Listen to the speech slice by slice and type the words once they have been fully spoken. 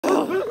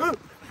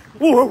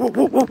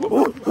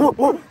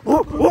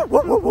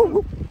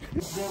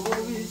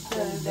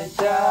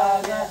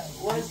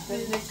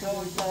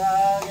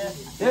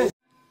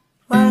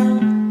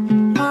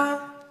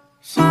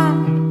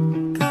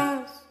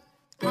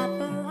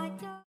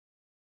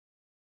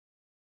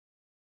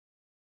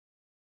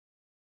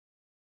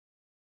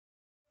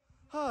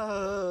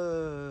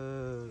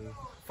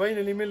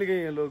Finally मिल गए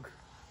हैं लोग।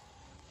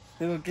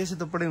 देखो कैसे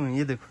तो पड़े हुए हैं,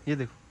 ये देखो ये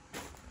देखो।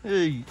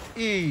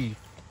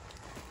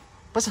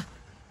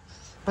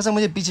 पसा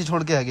मुझे पीछे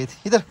छोड़ के आ गई थी,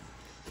 इधर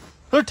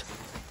हट।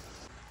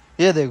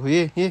 ये देखो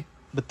ये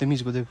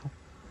बदतमीज को देखो,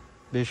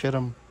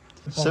 बेशरम।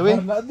 सवे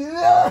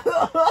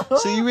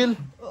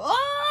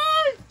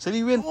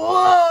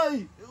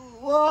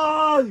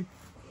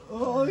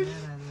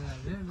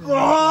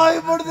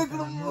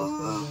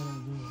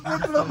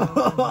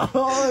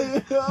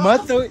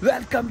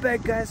Welcome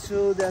back guys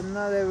to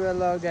another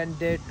vlog and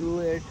day 2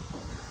 at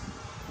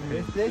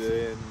this place.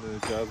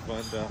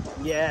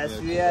 Yes,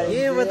 we are.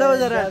 ये बताओ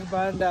जरा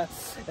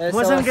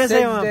मौसम कैसा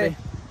है वहाँ पे?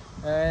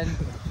 And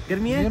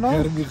गर्मी है?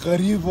 गर्मी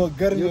करीब हो,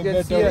 गर्मी में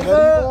बैठो,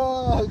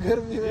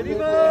 गर्मी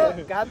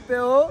में कहाँ पे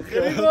हो?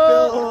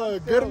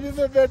 गर्मी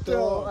में बैठो। तो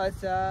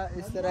अच्छा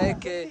इस तरह है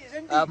कि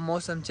आप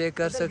मौसम चेक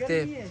कर सकते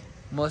हैं।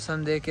 मौसम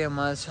देखे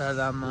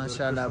माशाल्लाह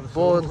माशाल्लाह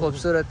बहुत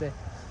खूबसूरत है।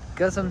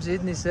 कसम से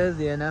इतनी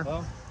सर्दी है ना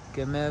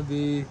कि मैं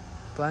अभी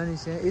पानी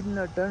से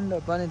इतना ठंडा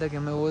पानी था कि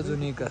मैं वज़ू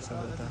नहीं कर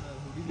सकता था,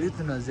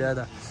 इतना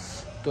ज़्यादा।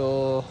 तो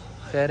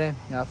खैर है,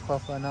 आप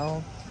खौफ ना हो,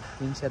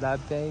 इंशाल्लाह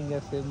आप आएंगे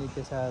फैमिली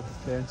के साथ,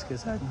 फ्रेंड्स के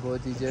साथ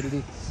बहुत ही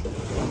जल्दी।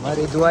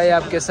 हमारी दुआएं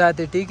आपके साथ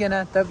है, ठीक है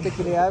ना। तब तक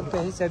के लिए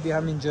आपका हिस्सा भी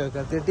हम इंजॉय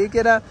करते हैं, ठीक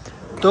है ना।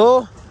 तो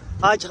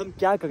आज हम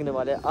क्या करने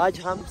वाले हैं? आज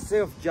हम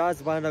सिर्फ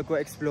जाज बांडा को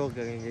एक्सप्लोर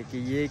करेंगे कि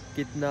ये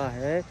कितना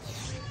है,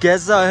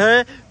 कैसा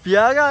है,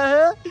 प्यारा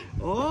है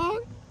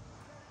और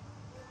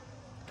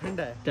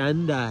ठंडा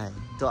है।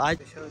 तो आज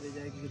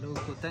लोगों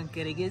को तंग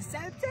करेंगे,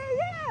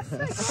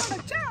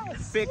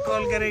 फेक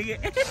कॉल करेंगे,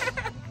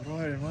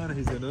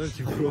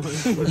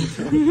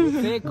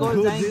 फेक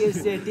कॉल जाएंगे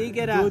इससे, ठीक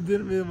है ना। 2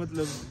 दिन में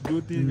मतलब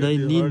 2-3 नहीं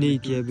नींद नहीं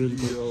किया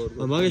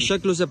बिल्कुल, हमारे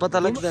शक्लों से पता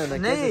लगता है ना।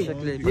 नहीं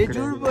ये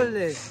झूठ बोल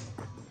रहे,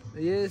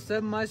 ये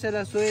सब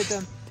माशाल्लाह सोए थे।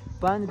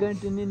 5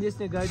 घंटे नींद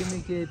इसने गाड़ी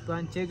में किए,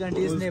 5-6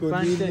 घंटे इसने,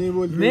 5 घंटे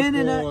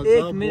मैंने ना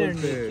 1 मिनट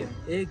नहीं किया,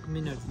 1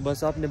 मिनट।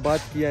 बस आपने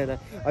बात किया है ना,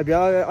 अब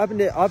यार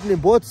आपने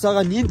बहुत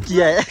सारा नींद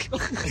किया है।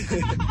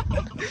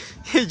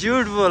 ये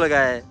झूठ बोल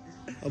रहा है,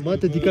 अब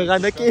मत दिखा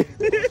गाना के।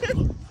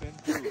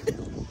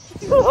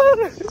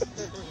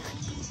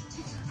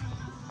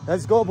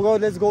 Let's go bro,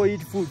 let's go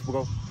eat food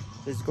bro,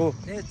 let's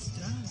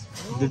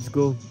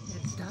go.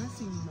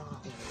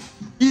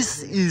 This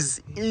is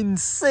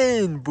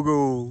insane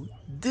bro,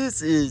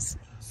 this is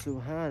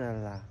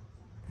Subhanallah।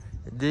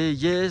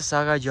 ये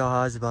सारा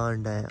जहाज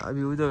बांड है।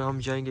 अभी उधर हम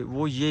जाएंगे,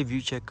 वो ये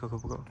व्यू चेक करो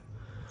ब्रो,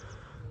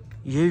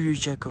 ये व्यू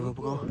चेक करो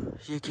ब्रो।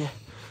 ये क्या,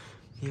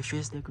 ये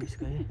फेस देखो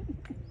इसका,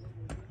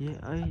 ये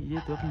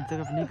तो अपनी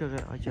तरफ नहीं कर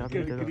रहा, अच्छा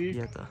अपनी तरफ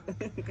किया था।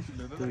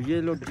 तो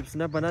ये लोग जब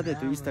स्नैप बनाते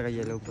तो इस तरह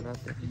ये लोग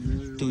बनाते।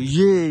 तो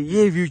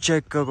ये व्यू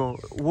चेक करो,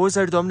 वो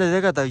साइड तो हमने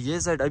देखा था, ये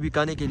साइड अभी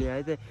खाने के लिए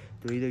आए थे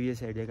तो इधर ये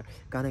साइड देखा।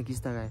 खाना किस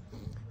तरह है,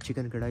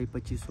 चिकन कढ़ाई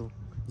 2500,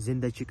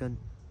 जिंदा चिकन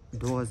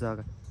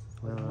 2000,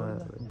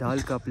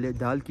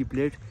 दाल की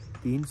प्लेट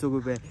 300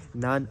 रुपये,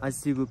 नान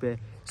 80 रुपये,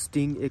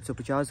 स्टिंग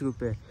 150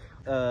 रुपये।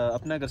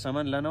 अपना अगर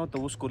सामान लाना हो तो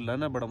उसको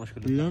लाना बड़ा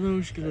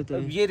मुश्किल होता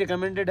है। ये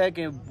रिकमेंडेड है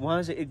कि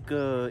वहाँ से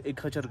एक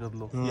खचर कर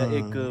लो, या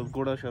एक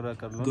घोड़ा शोरा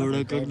कर लो,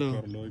 एक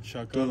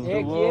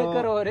ये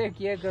करो और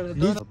एक ये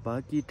करो।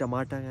 बाकी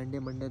टमाटर अंडे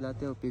मंडे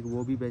लाते हो फिर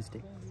वो भी बेस्ट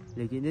है,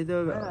 लेकिन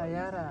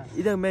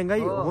इधर महंगाई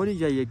होनी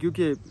चाहिए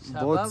क्योंकि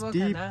बहुत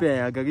स्टीप है।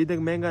 अगर इधर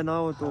महंगा ना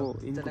हो तो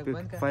इनको फिर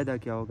फायदा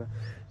क्या होगा।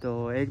 तो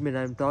एक minute,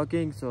 I am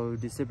talking so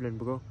discipline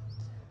bro.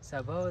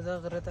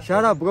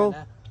 Shut up bro,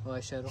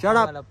 shut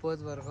up,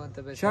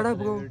 shut up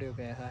bro।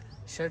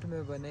 Shirt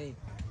में बनाई।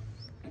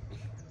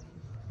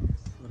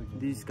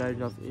 These kind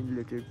of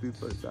illiterate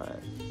people are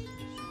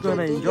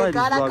gonna enjoy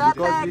this vlog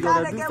because we're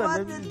gonna do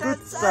some good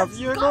stuff,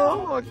 you know.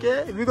 Okay,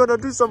 we're gonna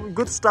do some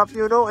good stuff,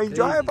 you know,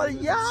 enjoyable.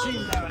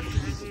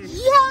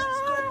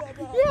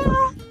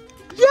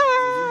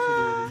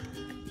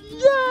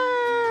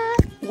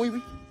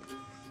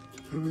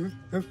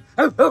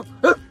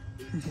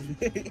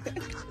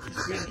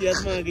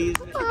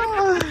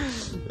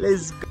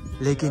 Let's go।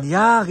 लेकिन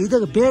यार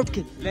इधर बैठ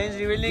के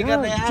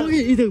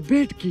इधर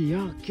बैठ के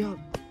यार क्या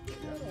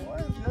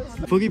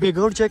फोगी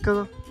बैकग्राउंड चेक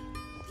करो।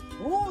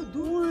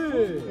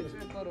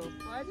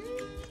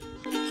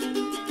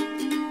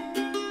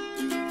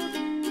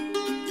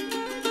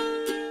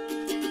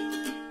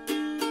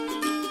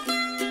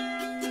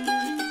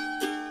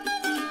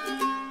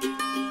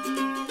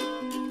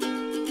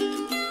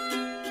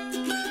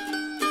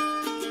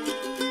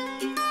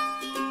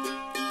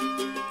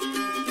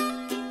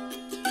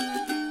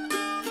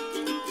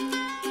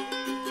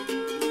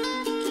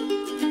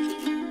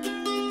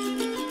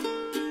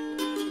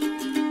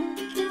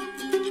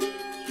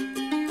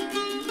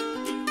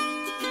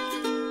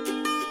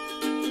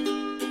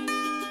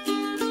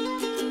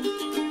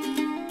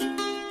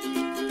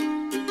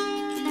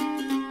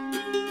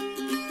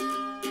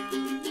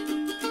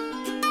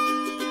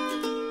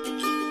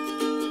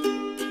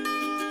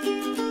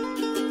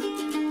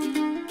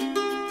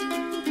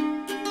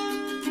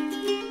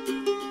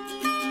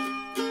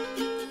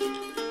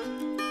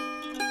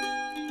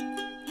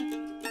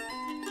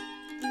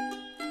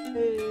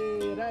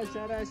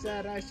 शरा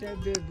शरा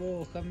शबे बो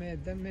खमे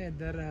दमे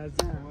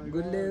दराजा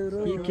गुल्ले रो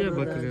ये क्या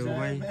बक रहे हो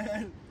भाई?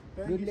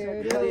 गुल्ले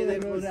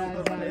रो राजा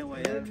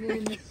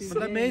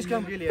मतलब मैं इस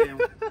काम के लिए आया हूँ।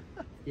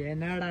 ये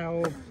नाड़ा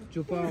ओ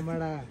चुपा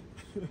मड़ा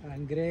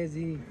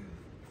अंग्रेजी।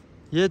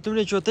 ये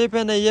तुमने चौथे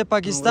पहना, ये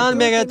पाकिस्तान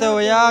में रहते हो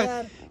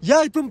यार।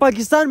 यार तुम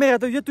पाकिस्तान में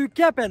रहते हो, ये तू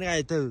क्या पहन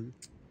रहे थे?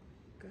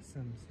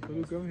 कसम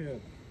से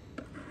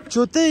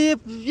चौथे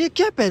ये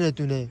क्या पहने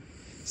तूने?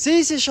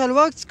 सही से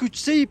शलवार कुछ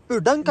सही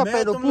ढंग का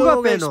पहनो, पूरा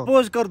पहनो।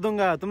 एक्सपोज कर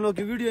दूंगा, तुम लोग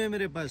की वीडियो है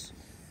मेरे पास।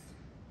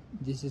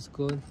 दिस इज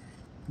कॉल्ड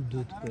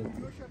दूध पेट।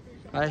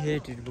 I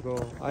hate it bro.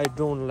 I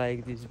don't like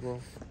this bro.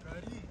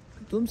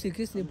 तुमसे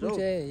किसने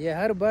पूछा है? ये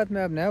हर बात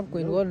में अपने आप को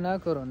इन्वॉल्व ना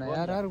करो ना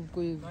यार। हर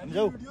कोई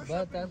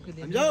बात आपके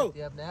लिए नहीं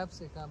होती, अपने आप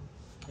से काम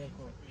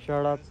देखो।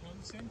 Shut up.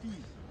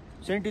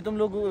 सेंटी तुम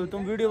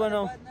वीडियो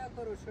बनाओ,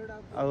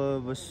 अब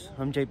बस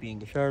हम चाय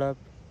पियेंगे। Shut up.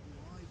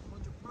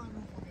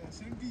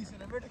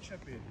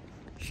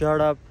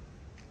 Shut up.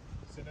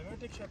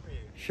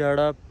 Shut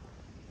up.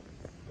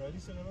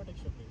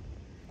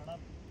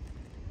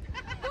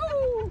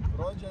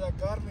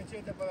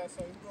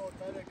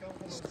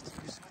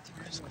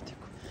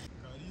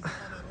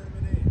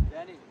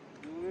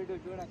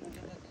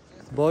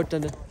 बहुत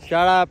ठंडा।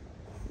 Shut up.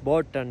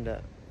 बहुत ठंडा।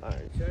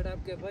 शट अप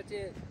के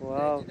बच्चे।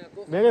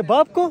 वाह। मेरे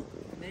बाप को?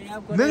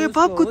 मेरे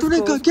बाप को तूने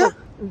कहा क्या?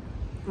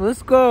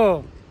 उसको।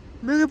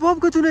 मेरे बाप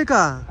को तूने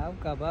कहा?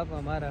 आपका बाप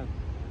हमारा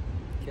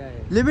क्या है?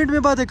 लिमिट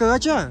में बातें कर।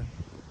 अच्छा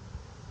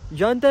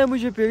जानता है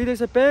मुझे, फिर इधर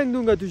से फेंक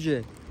दूंगा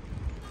तुझे।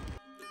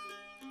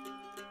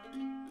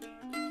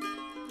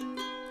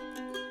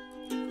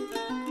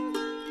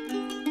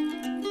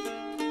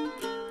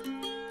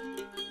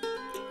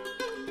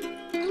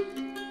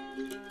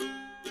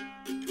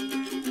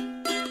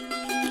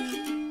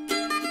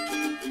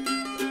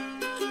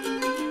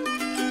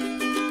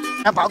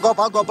 भागो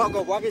भागो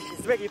भागो भागो,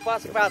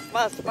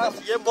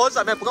 ये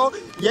मौसम है ब्रो,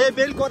 ये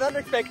बिल्कुल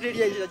अनएक्सपेक्टेड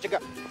है।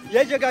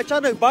 ये जगह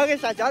अचानक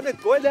बारिश,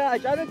 अचानक कोयले,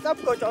 अचानक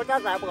सब कुछ होता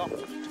है bro.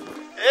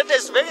 It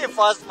is very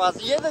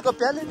fast. ये देखो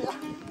पहले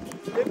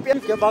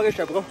क्या बारिश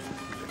है ब्रो,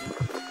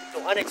 तो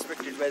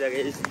अनएक्सपेक्टेड वेदर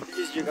है इस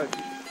जगह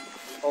की।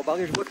 और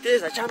बारिश बहुत तेज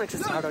अचानक से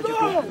स्टार्ट हो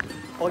चुकी है,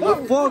 और ये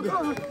फॉग।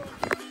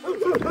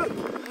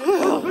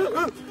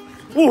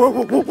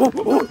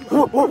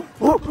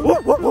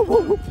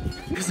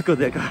 इसको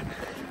देखा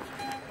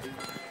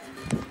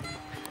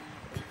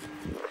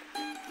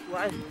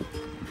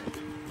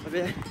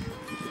अबे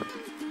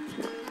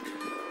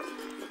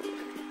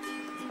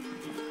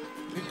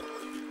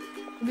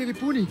मेरी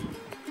पूरी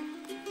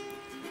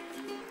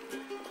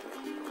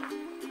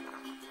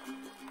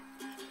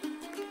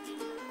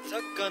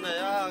सक्का ना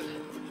यार।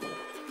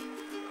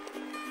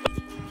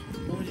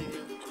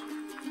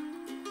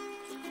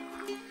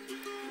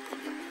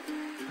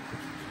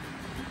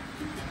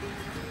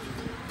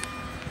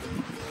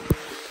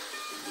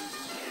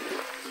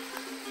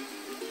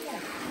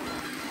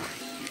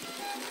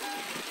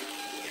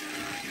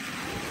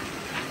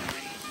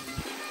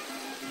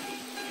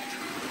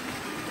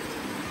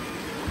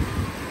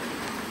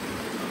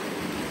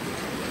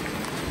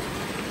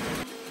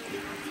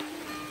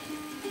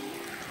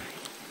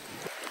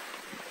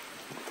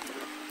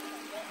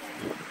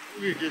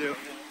 ये गिरो।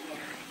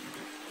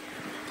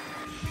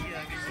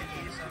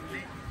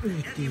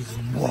 It is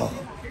wow.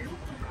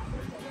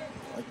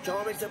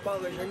 अचानक से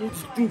बारिश, I need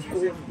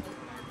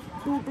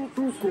to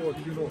too cold,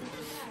 you know.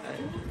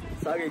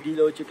 सारे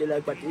गीले हो चुके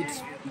हैं, but it's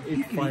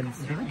fun,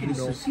 you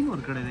know. और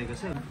खड़े देगा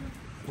सर।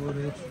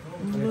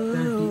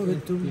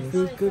 तुम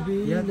फिर कभी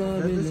ना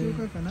मिले,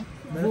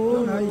 वो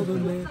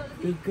में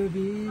फिर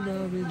कभी ना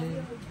मिले,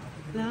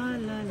 ला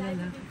ला ला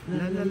ला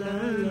ला ला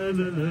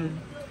ला ला।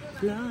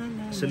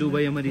 सलू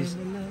भाई हमारी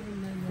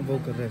वो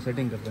कर रहा है,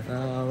 सेटिंग कर रहा है।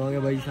 हमारे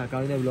भाई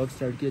साकार ने व्लॉग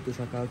स्टार्ट किया, तो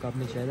साकार का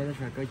अपने चैनल है,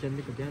 साकार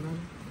चैनल का क्या नाम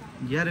है?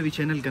 यार अभी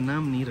चैनल का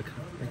नाम नहीं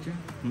रखा। अच्छा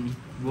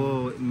वो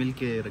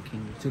मिलके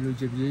रखेंगे। चलो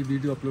जब ये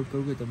वीडियो अपलोड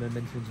करोगे तो मैं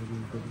मेंशन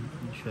जरूर करूँगा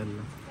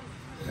इंशाल्लाह।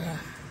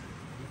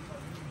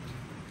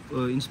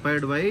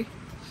 Inspired by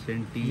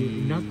senti.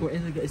 नाक को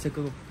ऐसा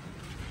करो।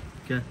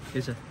 क्या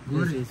ऐसा?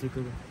 ऐसे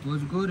करो।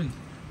 बहुत गोरे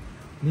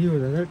नहीं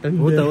होता ना, ठंड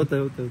होता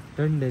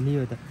ठंड नहीं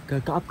होता।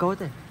 आपका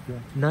होता है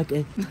नाक?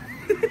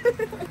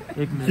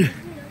 एक मिनट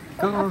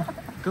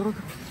करो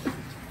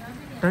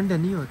ठंड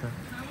नहीं होता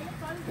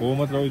वो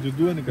मतलब जो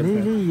दुआ नहीं करता।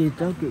 नहीं ये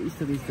टाँग इस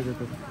तरह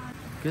करो।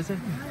 कैसे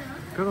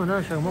करो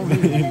ना, शर्माओ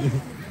नहीं।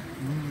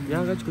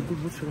 यहाँ आज को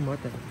बहुत शर्म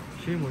आता है,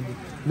 शेम होगी।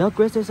 नाक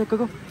को ऐसे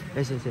करो,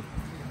 ऐसे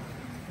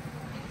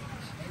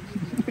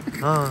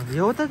हाँ ये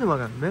होता है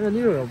तुम्हारा, मेरा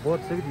नहीं होगा। बहुत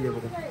सर्दी है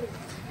बता।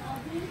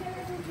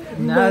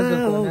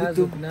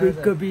 तुम फिर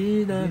कभी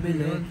ना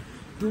मिले,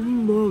 तुम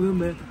लोग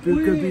में फिर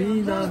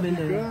कभी ना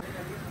मिले।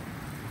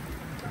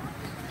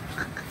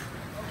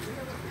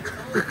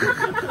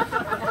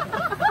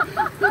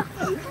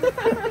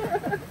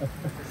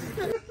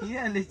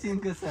 ये लिचिंग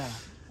कैसा?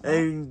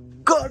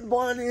 And good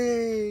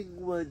morning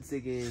once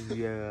again,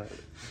 yeah.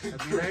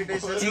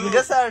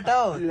 चिंगा सा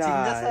हटाओ।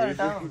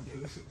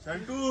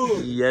 Santu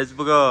Yes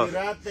bro.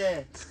 रात है,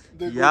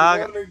 यार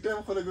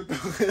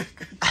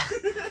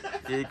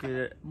एक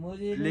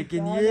मिनट,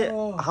 लेकिन ये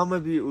हम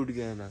अभी उठ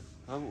गए ना,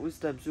 हम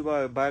उस टाइम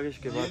सुबह बारिश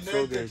के बाद सो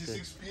गए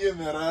थे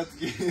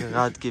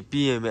रात के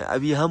PM में।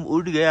 अभी हम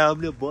उठ गए,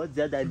 हमने बहुत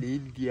ज्यादा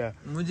नींद किया।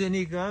 मुझे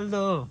निकाल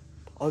दो।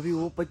 अभी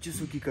वो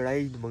 2500 की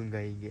कढ़ाई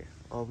मंगाएंगे,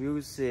 अभी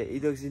उससे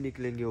इधर से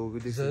निकलेंगे, वो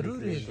उधर से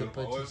निकलेंगे।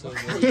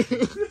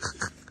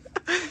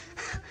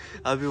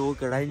 अभी वो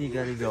कढ़ाई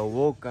निकालेंगे,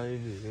 वो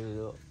करेंगे।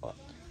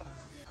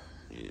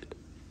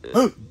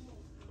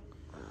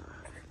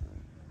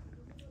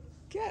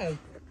 क्या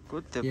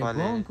कुत्ते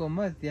पाले को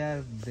मत यार,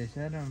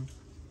 बेशरम।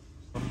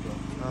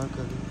 हाँ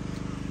कर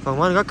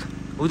भगवान रख,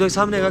 उधर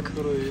सामने रख,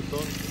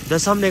 इधर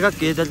सामने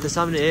रख, इधर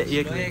सामने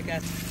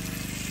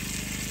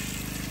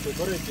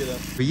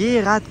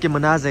ये रात के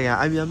मनाज़र है।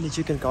 अभी हमने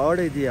चिकन का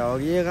ऑर्डर दिया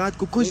और ये रात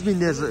को कुछ भी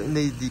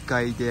नहीं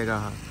दिखाई दे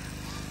रहा,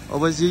 और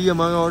बस यही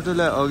हमारा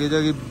होटल है और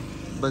इधर ही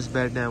बस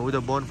बैठना है। उधर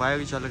बॉन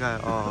फायर चल रहा है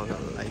और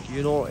like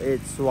you know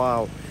it's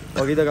wow.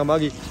 और इधर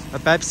हमारी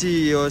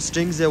पेप्सी और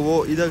स्ट्रिंग्स है,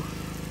 वो इधर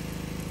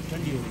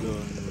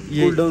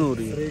ये कूल डाउन हो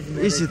रही है,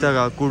 इसी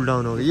तरह कूल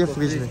डाउन हो रही है। ये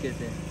फ्रिज में,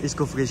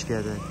 इसको फ्रिज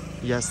कहते हैं।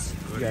 Yes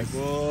yes.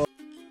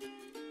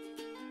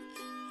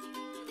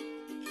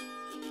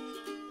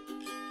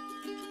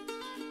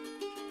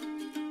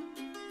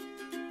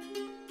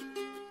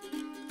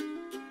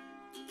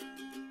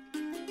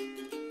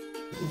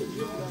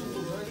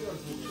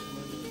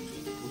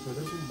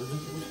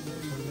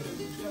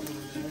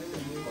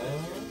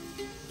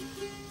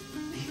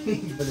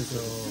 तो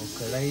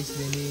कढ़ाई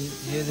लेनी,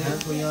 ये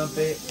देखो यहाँ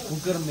पे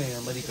कुकर में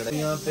हमारी कढ़ाई,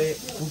 यहाँ पे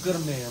कुकर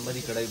में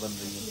हमारी कढ़ाई बन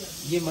रही है।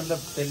 ये मतलब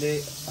पहले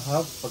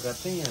हाफ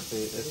पकाते हैं यहाँ पे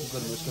कुकर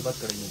में, उसके बाद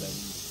कढ़ाई में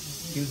डालेंगे,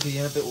 क्योंकि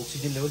यहाँ पे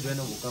ऑक्सीजन लेवल जो है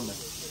ना वो कम है।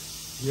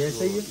 ये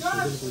ऐसा ही है,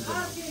 बिल्कुल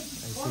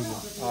ऐसे ही है।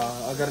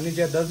 अगर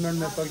नीचे 10 मिनट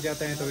में पक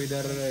जाते हैं तो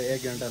इधर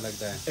 1 घंटा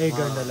लगता है। 1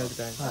 घंटा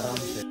लगता है आराम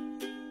से।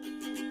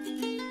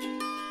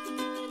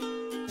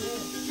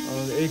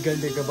 और 1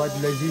 घंटे के बाद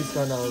लजीज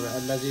खाना होगा,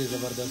 लजीज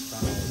जबरदस्त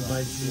खाना होगा।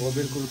 वो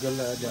बिल्कुल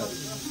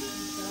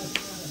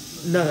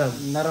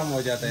नरम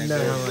हो जाता है,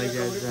 नरम हो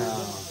जाता है,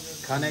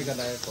 खाने का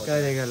लायक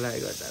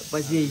होता है।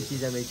 बस यही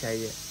चीज हमें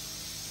चाहिए।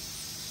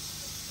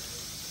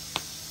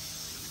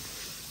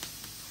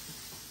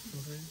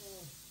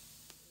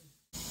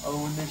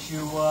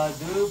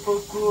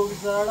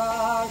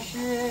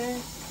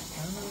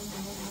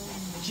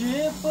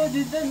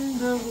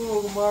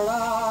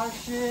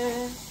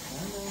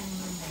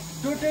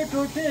 टूटे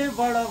टूटे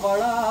बड़ा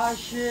बड़ा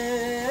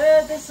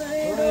शेद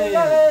नसीब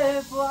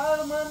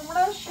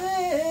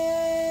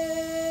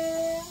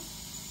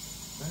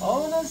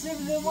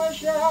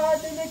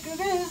मशाद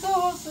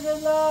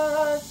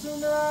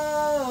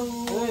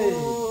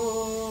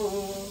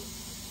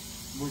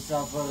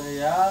मुसाफर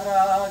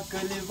यारा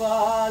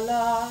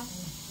कलीवाला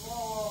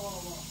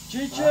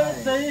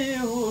चिचरते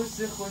हुस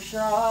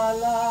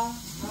खुशाला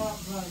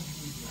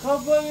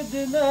खबर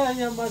दिना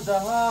या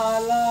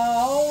मदहाला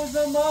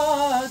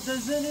जमात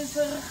जन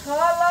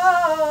सरखाला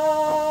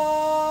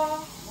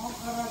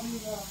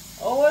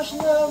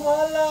अवशना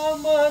माला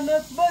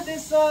मानत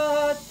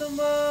बदिसात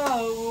मा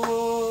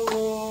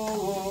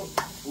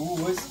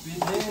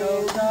वस्पिने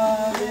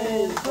कौदारे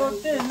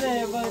सोतले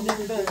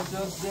बनिंद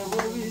जोसे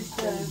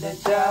विस्तर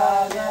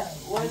चागा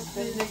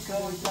वस्पिने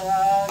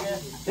कौदारे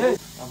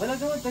अबला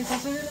जो तैसा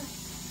से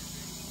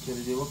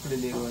चले देवकडे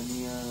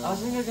लेवनिया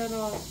असं काय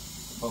गाणं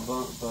बाबा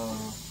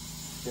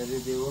चले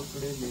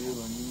देवकडे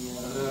लेवनिया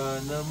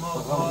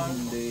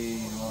नमोंदे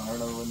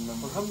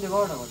वाडवल्लम हम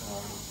देवाडवला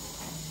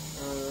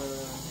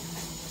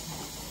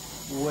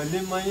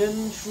वलिमयन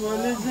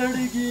शवल जड़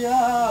गया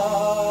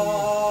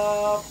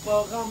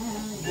पगम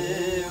दे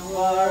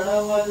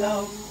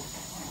वाडवलम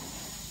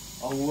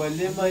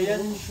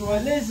वलिमयन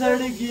शवल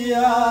जड़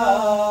गया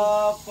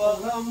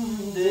पगम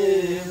दे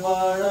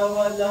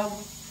वाडवलम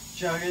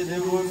चगद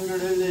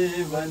वकडले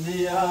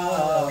बनिया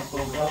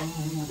पगम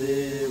दे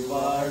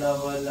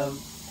वाडवलम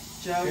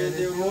चगद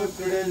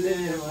वकडले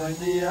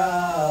बनिया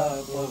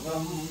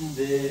पगम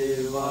दे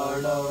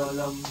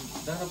वाडवलम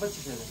दाना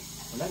बच्चे चले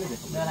लगे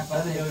देखो दाना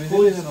पाले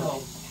कोई ना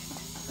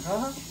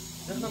हां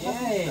दाना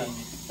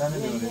पाले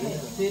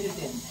तेरे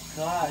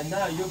हां ना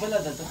यो बला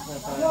दा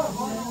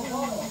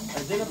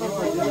देखो तो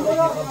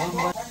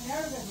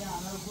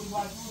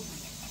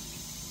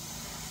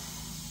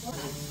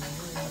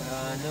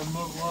أنا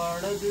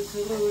مغارد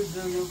سروز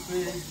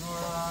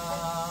الفجوة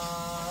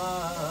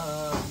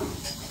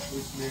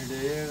اسمي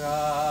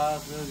ديرا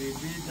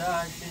غريبي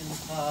داشن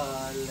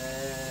خالد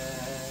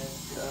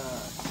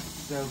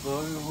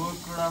سبر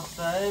وكرف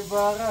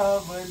طيبارا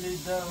بلي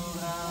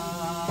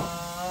دوران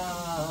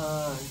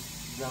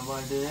زما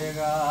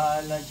ديرا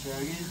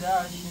لشري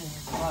داشن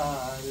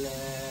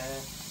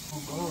خالد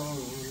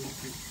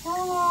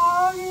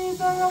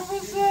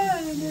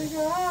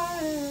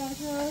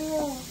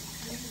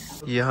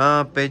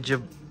यहाँ पे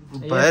जब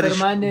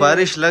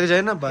बारिश लग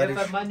जाए ना, बारिश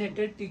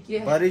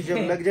जब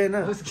लग जाए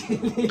ना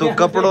तो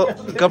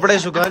कपड़े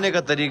सुखाने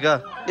का तरीका,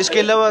 इसके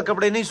अलावा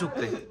कपड़े नहीं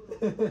सूखते।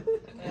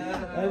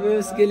 अभी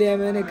उसके लिए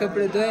मैंने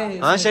कपड़े धोए।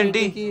 हाँ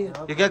सेंटी,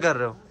 ये क्या कर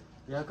रहे हो?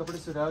 यहाँ कपड़े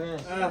सुखा गए हैं।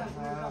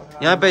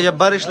 यहाँ पे जब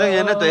बारिश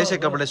लगे ना तो ऐसे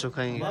कपड़े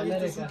सुखाएंगे।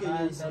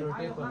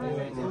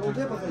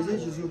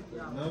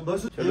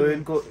 चलो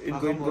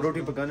इनको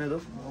रोटी पकाने दो,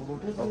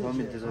 अब हम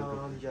इंतजार करो।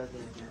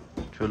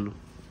 चलो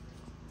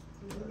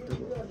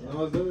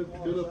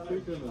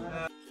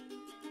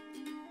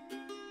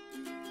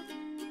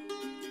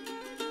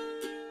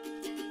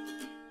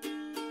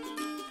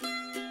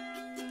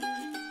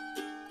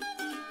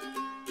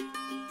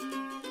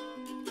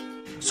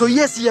So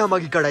yes, ये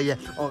हमारी कढ़ाई है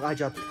और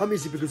आज हम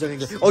इसी पे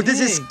गुजारेंगे। और this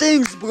is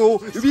things bro,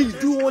 we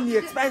do only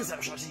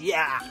expensive shots,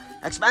 yeah,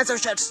 expensive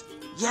shots,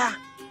 yeah.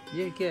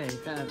 ये क्या है?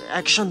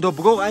 Action दो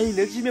bro, आई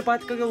एनर्जी में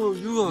बात कर रहा हूँ,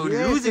 you are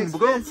losing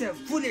bro.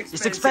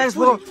 It's expensive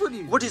bro.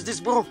 What is this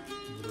bro?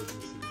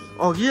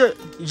 और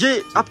ये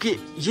आपके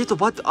ये तो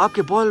बात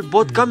आपके बाल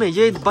बहुत कम है,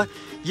 ये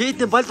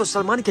इतने बाल तो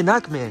सलमान के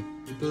नाक में है।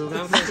 तो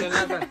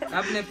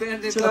अपने पैर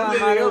देखो,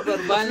 हमारे ऊपर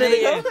बाल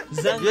नहीं है,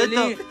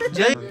 जंगली।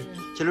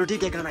 चलो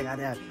ठीक है, खाना खा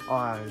रहे हैं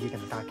और we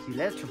can talk you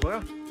later bro.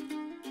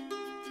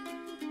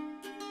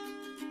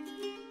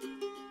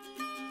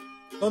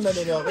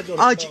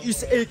 आज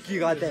इस एक की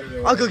रात है,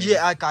 अगर ये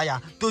एक आया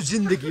तो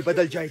जिंदगी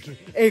बदल जाएगी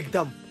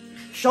एकदम।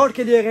 शॉट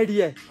के लिए रेडी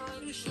है।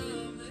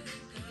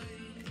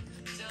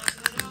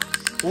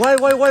 वाई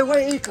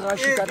एक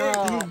राशि का ना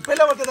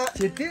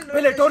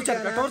पहले टॉर्चर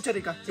का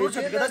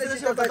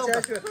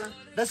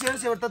 10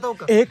 से बढ़ता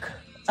था एक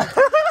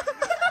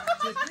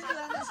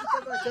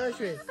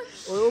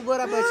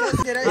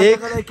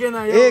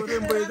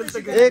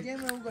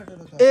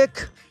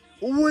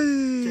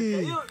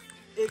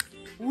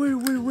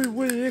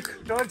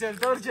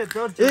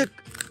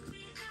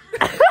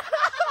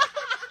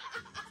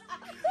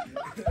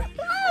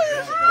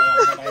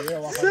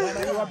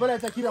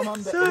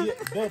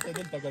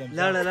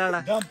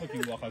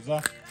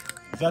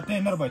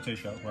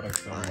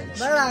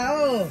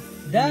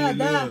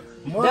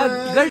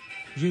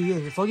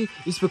ये फॉगी,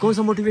 इस पे कौन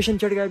सा मोटिवेशन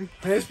चढ़ गया अभी?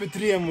 इस पे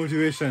 3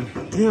 मोटिवेशन।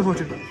 3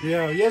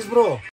 मोटिवेशन। Yes bro.